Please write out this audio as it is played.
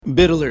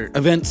Bid alert,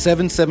 event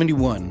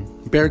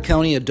 771, Bexar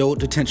County Adult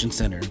Detention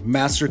Center,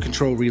 Master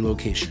Control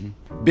Relocation.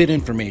 Bid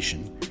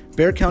information.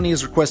 Bexar County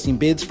is requesting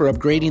bids for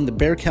upgrading the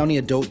Bexar County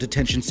Adult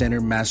Detention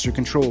Center Master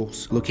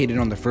Controls, located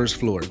on the first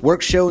floor.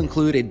 Work shall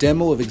include a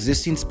demo of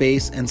existing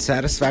space and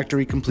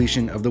satisfactory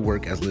completion of the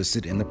work as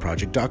listed in the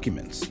project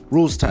documents.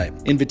 Rules type,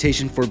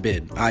 invitation for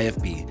bid,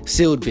 IFB.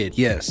 Sealed bid,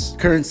 yes.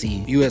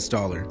 Currency, US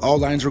dollar. All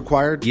lines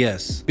required,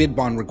 yes. Bid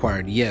bond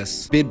required,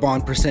 yes. Bid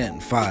bond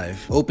percent,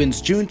 5.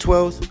 Opens June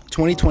 12th,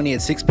 2020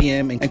 at 6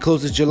 p.m. and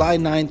closes July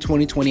 9th,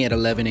 2020 at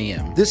 11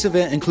 a.m. This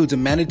event includes a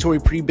mandatory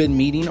pre-bid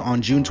meeting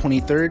on June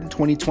 23rd,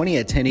 2020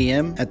 at 10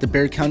 a.m. at the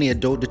Bexar County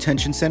Adult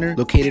Detention Center,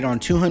 located on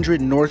 200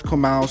 North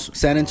Comouse,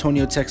 San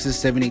Antonio, Texas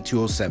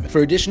 78207.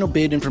 For additional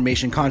bid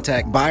information,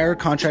 contact Buyer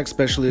Contract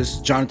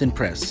Specialist Jonathan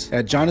Press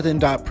at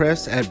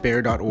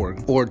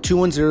jonathan.press@bear.org or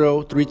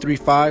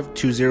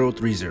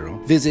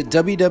 210-335-2030. Visit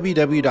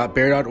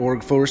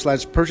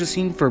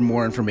www.bear.org/purchasing for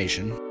more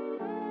information.